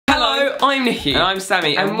Hello, I'm Nikki. And I'm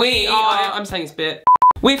Sammy. And we are, I'm saying this bit,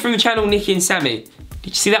 we're from the channel NikiNSammy. Did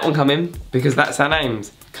you see that one coming? Because that's our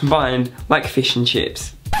names, combined like fish and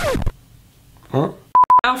chips. What?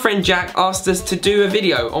 Our friend Jack asked us to do a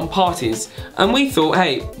video on parties, and we thought,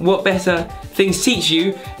 hey, what better things to teach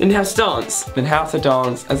you than how to dance? Than how to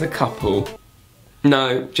dance as a couple.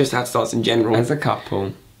 No, just how to dance in general. As a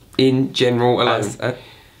couple. In general alone.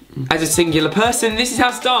 As a singular person, this is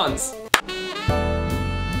how to dance.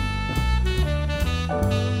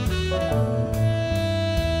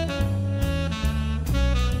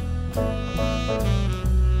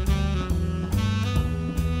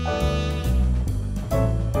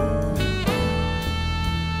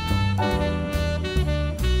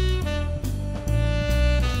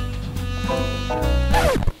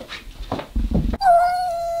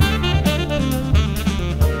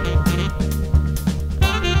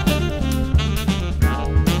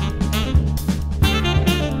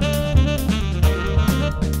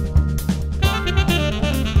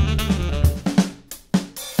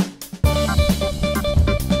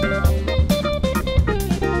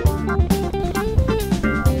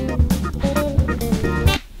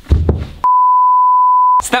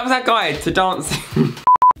 So that was our guide to dancing.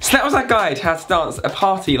 So that was our guide how to dance a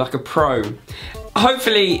party like a pro.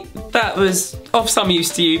 Hopefully that was of some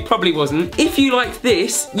use to you, probably wasn't. If you liked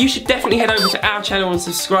this, you should definitely head over to our channel and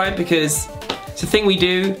subscribe because it's a thing we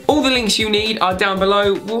do. All the links you need are down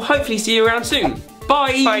below. We'll hopefully see you around soon.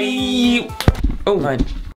 Bye! Bye! Oh,